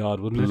 that would be odd,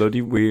 wouldn't it?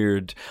 Bloody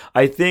weird.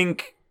 I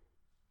think,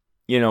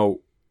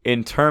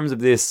 in terms of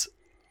this,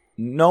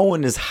 no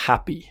one is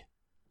happy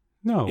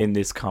No. in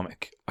this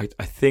comic. I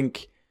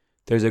think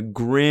there's a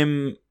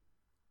grim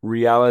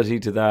reality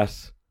to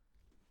that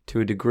to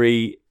a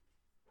degree.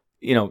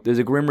 There's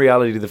a grim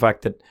reality to the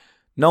fact that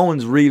no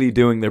one's really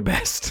doing their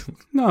best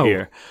No.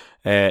 here.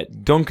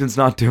 Duncan's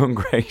not doing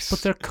great.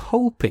 But they're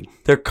coping.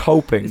 They're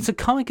coping. It's a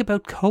comic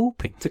about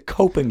coping. It's a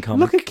coping comic.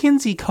 Look at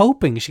Kinsey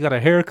coping. She got a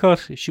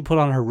haircut. She put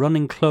on her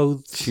running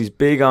clothes. She's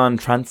big on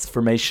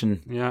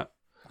transformation. Yeah.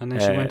 And then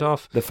she went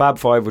off. The Fab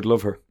Five would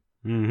love her.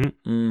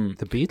 Mm-hmm.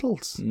 The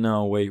Beatles.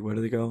 No, wait, where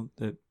do they go?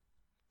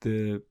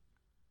 The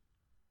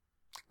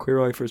Queer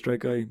Eye for a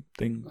Straight Guy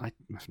thing. I've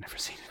never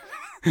seen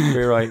it.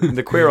 Queer Eye.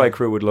 The Queer Eye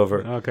crew would love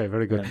her. Okay,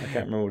 very good. I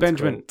can't remember what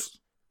Benjamin, it's called.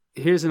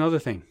 here's another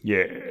thing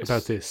Yes.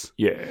 about this.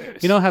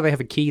 Yes. You know how they have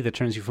a key that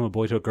turns you from a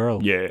boy to a girl?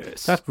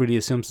 Yes. That really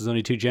assumes there's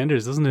only two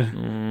genders, doesn't it?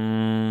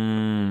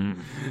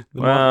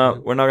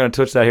 Well, we're not going to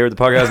touch that here at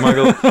the podcast,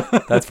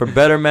 Michael. That's for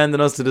better men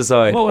than us to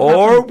decide. What would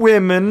Or happen?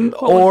 women,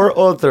 or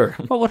other.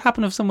 What would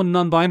happen if someone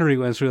non-binary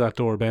went through that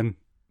door, Ben?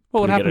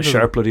 What would They happen get a to them?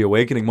 sharp bloody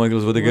awakening, Michael,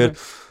 is what they get.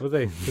 Would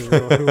they?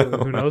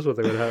 Who knows what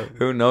they would have?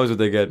 Who knows what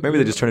they get? Maybe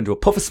they just turn into a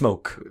puff of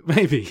smoke.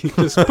 Maybe.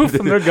 Just poof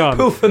and they're gone.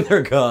 Poof and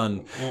they're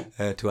gone.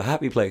 To a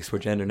happy place where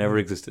gender never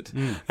existed.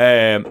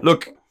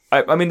 Look,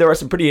 I mean, there are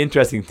some pretty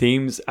interesting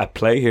themes at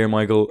play here,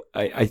 Michael.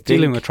 I think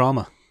Dealing with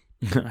trauma.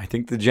 I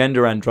think the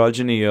gender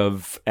androgyny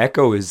of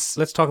Echo is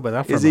Let's talk about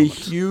that for a a moment.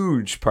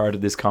 huge part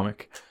of this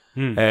comic.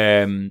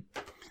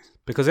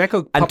 Because Echo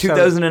And pops out-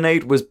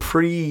 2008 was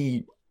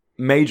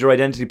pre-major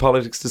identity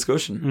politics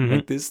discussion. Mhm.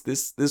 Like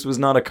this was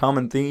not a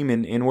common theme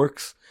in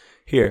works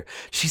here.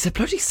 She's a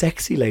bloody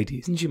sexy lady,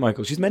 isn't she,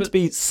 Michael? She's meant to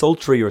be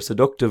sultry or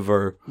seductive,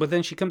 or But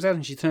then she comes out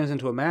and she turns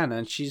into a man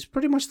and she's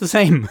pretty much the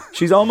same.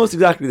 she's almost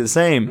exactly the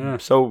same. Yeah.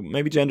 So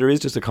maybe gender is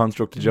just a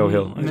construct of Joe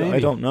Hill. I Maybe.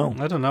 don't know.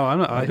 I don't know.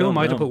 Who don't am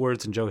I to know. put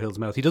words in Joe Hill's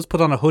mouth? He does put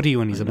on a hoodie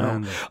when he's a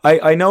man. though.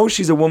 I know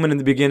she's a woman in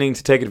the beginning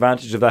to take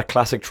advantage of that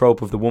classic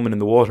trope of the woman in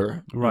the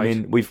water. Right. I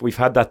mean, we've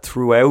had that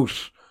throughout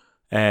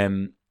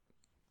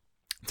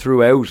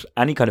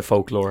any kind of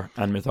folklore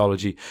and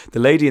mythology. The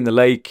lady in the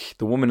lake,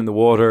 the woman in the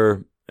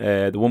water,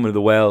 the woman of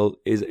the well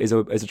is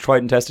a tried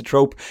and tested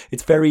trope.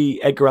 It's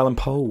very Edgar Allan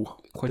Poe,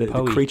 Quite the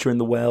Poe-y. creature in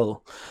the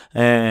well.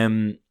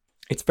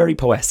 It's very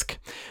Poesque.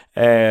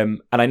 And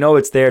I know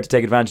it's there to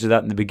take advantage of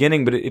that in the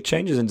beginning, but it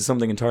changes into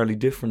something entirely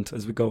different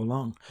as we go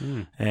along.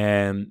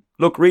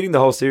 Look, reading the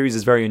whole series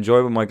is very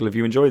enjoyable, Michael. If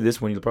you enjoy this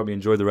one, you'll probably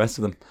enjoy the rest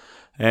of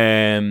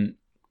them.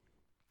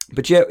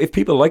 But yeah, if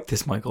people like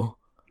this, Michael,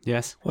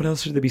 Yes. what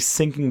else should they be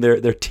sinking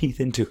their teeth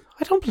into?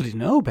 I don't bloody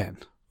know, Ben.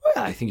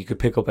 Well, I think you could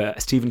pick up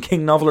a Stephen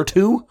King novel or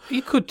two.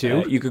 You could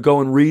do. You could go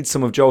and read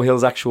some of Joe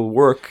Hill's actual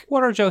work.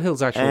 What are Joe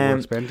Hill's actual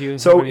works, Ben? Do you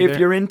So have any if there?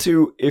 you're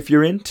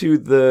into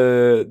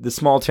the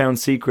small town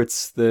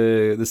secrets,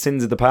 the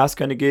sins of the past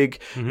kind of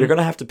gig, you're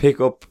gonna have to pick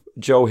up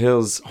Joe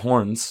Hill's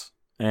Horns,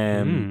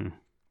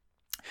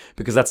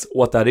 because that's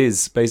what that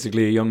is.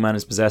 Basically, a young man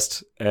is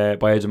possessed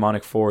by a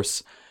demonic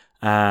force,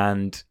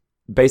 and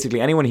basically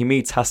anyone he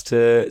meets has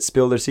to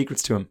spill their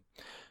secrets to him.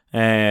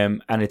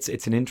 And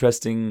it's an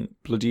interesting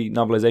bloody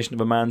novelization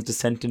of a man's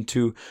descent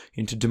into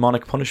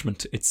demonic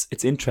punishment. It's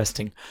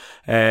interesting.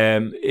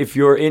 If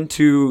you're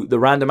into the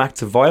random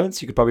acts of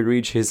violence, you could probably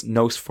read his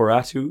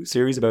Nosferatu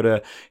series about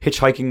a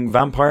hitchhiking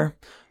vampire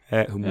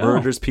who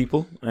murders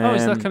people.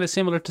 is that kind of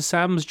similar to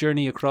Sam's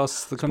journey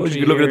across the country? Suppose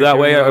you could look at it here, that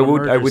way. doing I all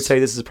would murders? say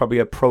this is probably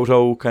a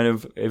proto kind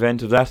of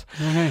event of that.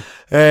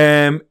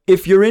 Okay.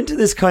 If you're into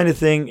this kind of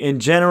thing in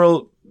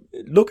general,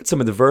 look at some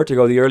of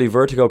the early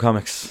Vertigo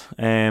comics.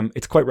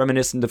 It's quite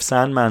reminiscent of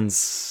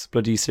Sandman's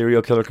bloody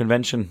serial killer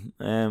convention.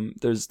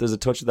 There's a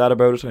touch of that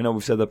about it. I know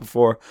we've said that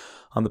before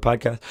on the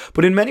podcast.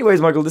 But in many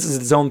ways, Michael, this is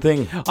its own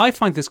thing. I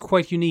find this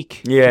quite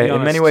unique. Yeah, to be in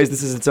many honest. ways,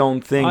 this is its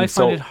own thing. I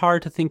find it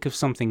hard to think of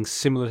something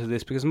similar to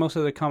this because most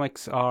of the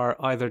comics are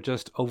either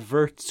just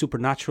overt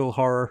supernatural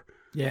horror,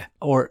 yeah.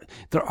 or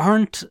there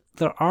aren't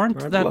a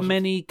lot that of-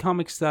 many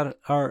comics that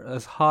are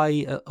as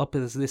high up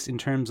as this in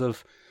terms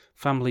of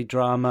family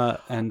drama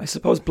and I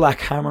suppose Black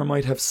Hammer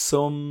might have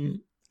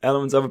some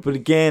elements of it, but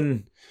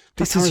again,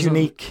 this is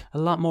unique. a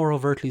lot more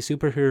overtly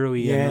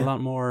superhero-y and a lot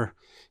more,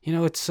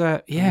 it's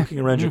Looking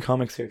around your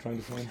comics here, trying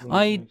to find something.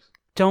 I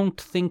don't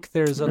think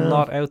there's a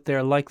lot out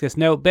there like this.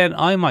 Now, Ben,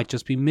 I might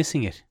just be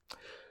missing it.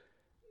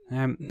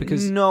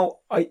 Because No,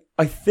 I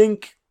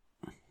think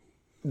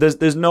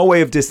there's no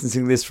way of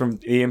distancing this from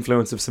the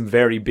influence of some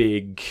very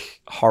big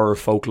horror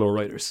folklore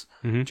writers.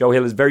 Mhm. Joe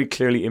Hill is very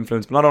clearly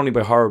influenced not only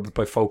by horror but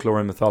by folklore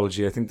and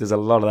mythology. I think there's a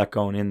lot of that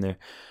going in there.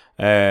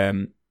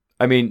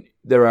 I mean,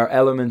 there are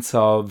elements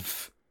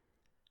of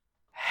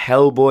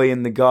Hellboy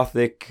in the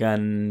Gothic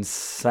and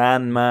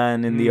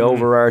Sandman in the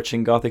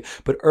overarching Gothic,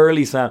 but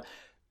early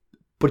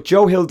But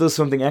Joe Hill does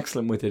something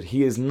excellent with it.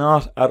 He is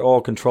not at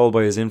all controlled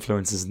by his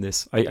influences in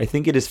this. I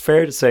think it is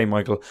fair to say,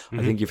 Michael, Mm-hmm.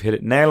 I think you've hit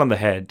it nail on the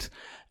head.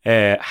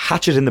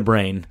 Hatchet in the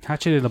brain.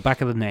 Hatchet in the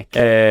back of the neck.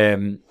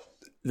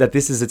 That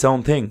this is its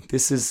own thing.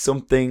 This is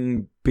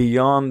something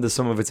beyond the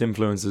sum of its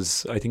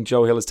influences. I think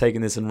Joe Hill has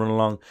taken this and run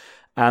along.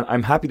 And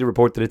I'm happy to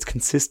report that it's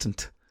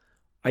consistent.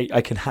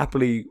 I can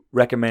happily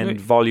recommend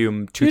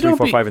volume 2, 3,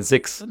 4, 5, and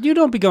 6. You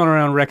don't be going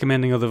around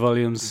recommending other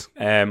volumes.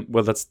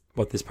 Well, that's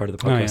what this part of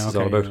the podcast is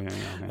all about.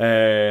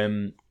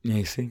 Yeah,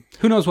 you see.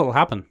 Who knows what will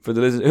happen? For the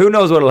listeners, who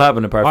knows what will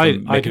happen apart from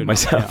I making do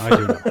myself. Yeah, I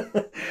do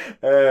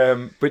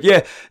know. But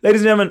yeah,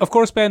 ladies and gentlemen, Of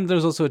course, Ben,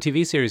 there's also a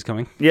TV series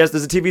coming. yes,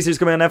 there's a TV series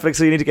coming on Netflix,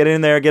 so you need to get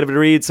in there, get a bit of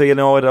read, so you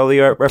know what all the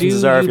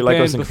references are if you like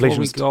Ben, us in before we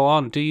completions. go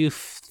on, do you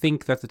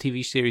think that the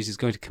TV series is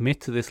going to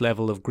commit to this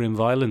level of grim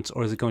violence,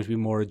 or is it going to be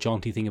more a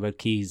jaunty thing about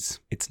keys?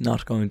 It's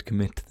not going to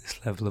commit to this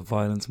level of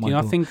violence, Do you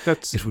Michael. not think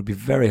that's... It would be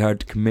very hard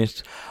to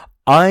commit.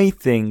 I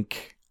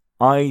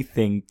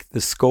think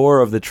the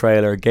score of the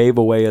trailer gave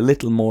away a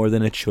little more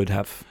than it should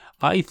have.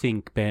 I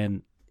think,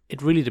 Ben,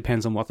 it really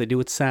depends on what they do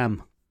with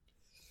Sam.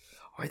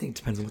 I think it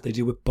depends on what they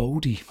do with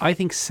Bodhi. I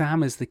think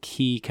Sam is the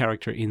key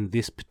character in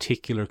this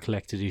particular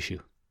collected issue.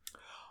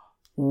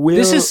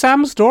 This is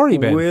Sam's story,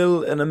 Ben.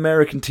 Will an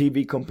American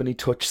TV company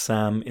touch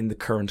Sam in the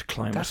current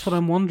climate? That's what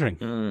I'm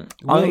wondering.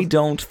 I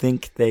don't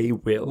think they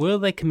will. Will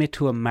they commit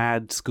to a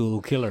mad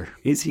school killer?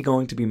 Is he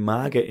going to be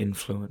MAGA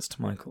influenced,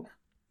 Michael?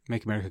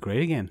 Make America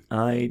great again?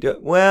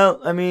 Well,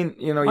 I mean,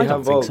 you know, you I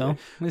have don't all.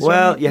 think so.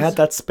 Well, you had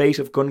that spate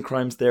of gun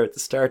crimes there at the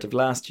start of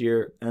last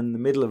year and the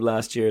middle of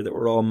last year that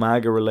were all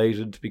MAGA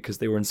related because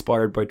they were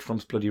inspired by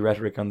Trump's bloody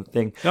rhetoric on the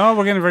thing. Oh,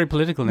 we're getting very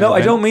political now. No, I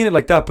Ben. don't mean it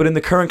like that, but in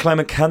the current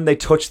climate, can they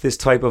touch this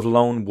type of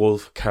lone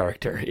wolf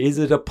character? Is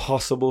it a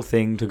possible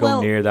thing to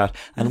go near that?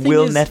 And thing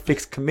will is-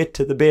 Netflix commit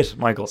to the bit,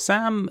 Michael?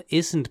 Sam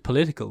isn't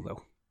political,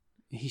 though.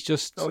 He's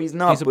just... No, he's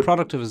not, He's a but-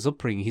 product of his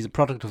upbringing. He's a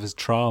product of his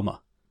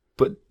trauma.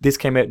 But this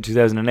came out in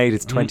 2008.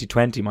 It's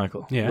 2020,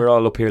 Michael. Yeah. We're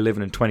all up here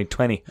living in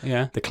 2020.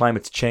 Yeah, The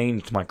climate's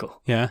changed,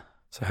 Michael. yeah.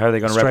 So how are they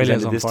going to Australia's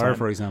represent it on this fire, time?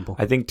 for example.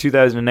 I think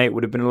 2008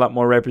 would have been a lot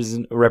more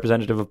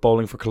representative of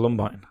Bowling for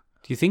Columbine.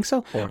 Do you think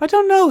so? Or- I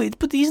don't know,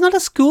 but he's not a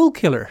school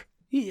killer.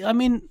 I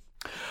mean,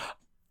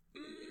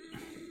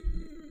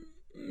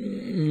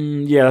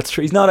 Yeah, that's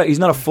true. He's not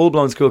a full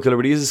blown school killer,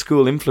 but he is a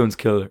school influence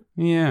killer.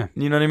 yeah.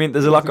 You know what I mean?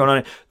 There's a lot going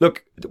on.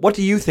 Look, what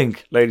do you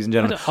think, ladies and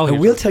gentlemen? I here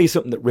will first. tell you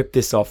something that ripped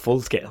this off full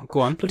scale.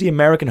 Go on. Bloody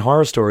American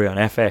Horror Story on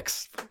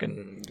FX.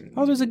 Fucking.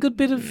 Oh, there's a good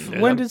bit of...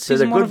 When did There's a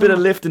season one good bit of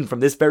Amer- lifting from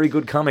this very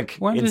good comic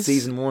when in did-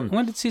 season 1.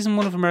 When did season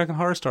 1 of American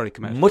Horror Story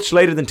come out? Much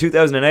later than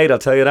 2008, I'll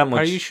tell you that much.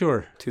 Are you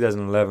sure?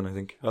 2011, I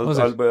think. Was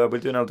it? I'll do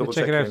an double We'll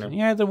check check it here out. now.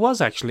 Yeah, there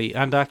was actually.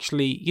 And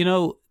actually, you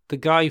know, the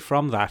guy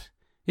from that...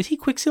 Is he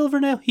Quicksilver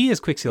now? He is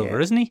Quicksilver,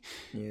 Yeah. isn't he?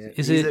 Yeah.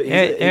 Is He's it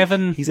a-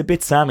 Evan? He's a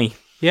bit Sammy.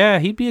 Yeah,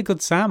 he'd be a good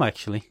Sam,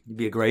 actually. He'd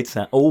be a great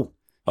Sam. Oh,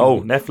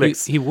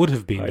 Netflix. He would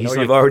have been. I He's know like-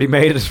 you've already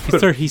made it.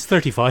 But He's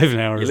 35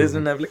 now or you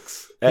listen something. to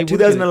Netflix. He would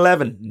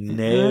 2011.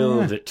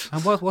 Nailed Yeah. it.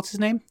 And what's his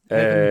name? Uh,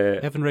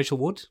 Evan Rachel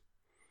Wood?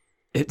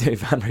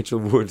 Van Rachel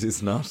Wood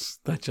is not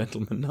that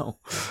gentleman, no.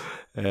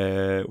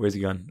 Where's he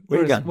gone?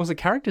 Where he gone? Was the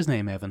character's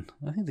name Evan?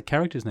 I think the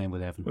character's name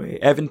was Evan.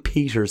 Wait, Evan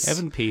Peters.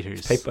 Evan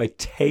Peters. Played by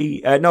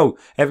Tate. No,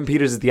 Evan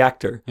Peters is the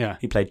actor. Yeah.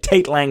 He played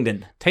Tate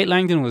Langdon. Tate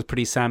Langdon was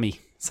pretty Sammy.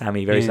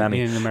 Sammy, very in, Sammy.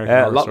 In American A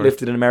Horror lot Story.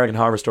 lifted in American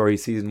Horror Story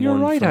season You're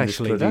 1. right, from this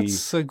actually. bloody-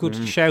 That's a good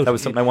shout. That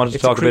was something I wanted to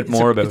It's talk a bit it's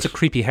more about. It's a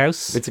creepy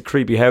house. It's a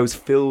creepy house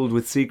filled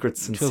with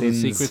secrets and filled with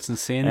sins. secrets and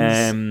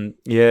sins.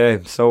 Yeah,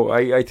 so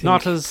I think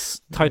Not as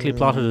tightly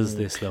plotted as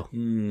this, though.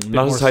 not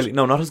more as tightly,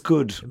 no, not as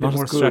good. A bit Not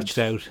more as good. stretched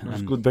out. Not as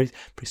and- good, very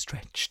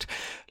stretched.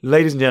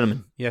 Ladies and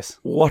gentlemen, Yes.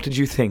 what did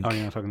you think Oh,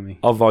 you're not talking to me.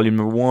 of volume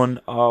number 1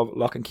 of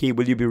Lock and Key?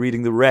 Will you be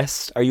reading the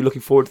rest? Are you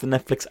looking forward to the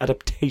Netflix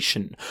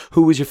adaptation?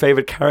 Who is your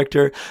favourite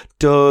character?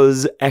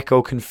 Does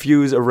Echo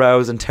confuse,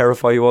 arouse and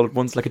terrify you all at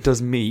once like it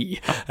does me?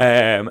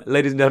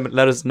 Ladies and gentlemen,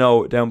 let us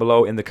know down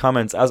below in the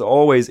comments. As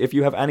always, if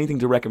you have anything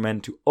to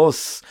recommend to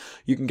us,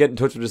 you can get in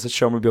touch with us at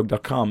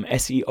seomrabeag.com,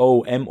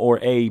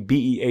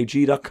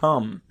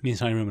 seomrabeag.com. Means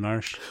tiny room in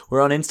Irish.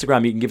 We're on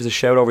Instagram. You can give us a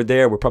shout over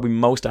there. We're probably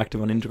most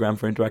active on Instagram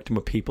for interacting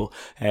with people.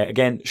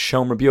 Again,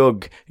 Seomra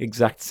Beag,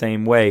 exact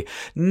same way.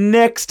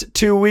 Next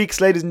 2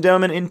 weeks, ladies and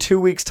gentlemen, in 2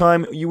 weeks'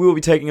 time, you will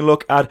be taking a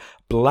look at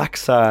Black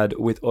Sad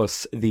with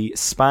us, the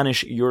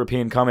Spanish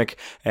European comic.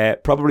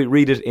 Probably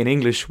read it in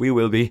English. We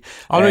will be.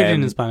 I'll read it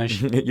in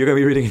Spanish. You're going to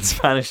be reading in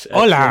Spanish.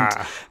 Hola.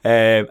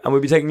 Excellent. And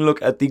we'll be taking a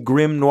look at the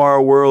grim noir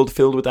world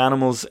filled with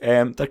animals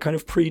that kind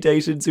of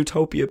predated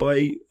Zootopia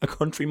by a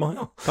country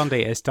mile.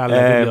 ¿Dónde está la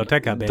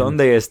biblioteca, Ben?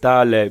 ¿Dónde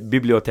está la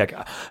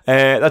biblioteca?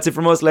 That's it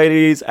from us,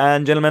 ladies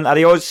and gentlemen.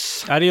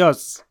 Adios.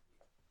 Adios.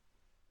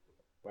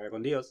 Vaya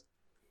con Dios.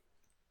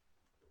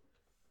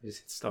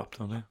 Just hit stop,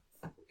 don't I?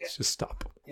 Just stop.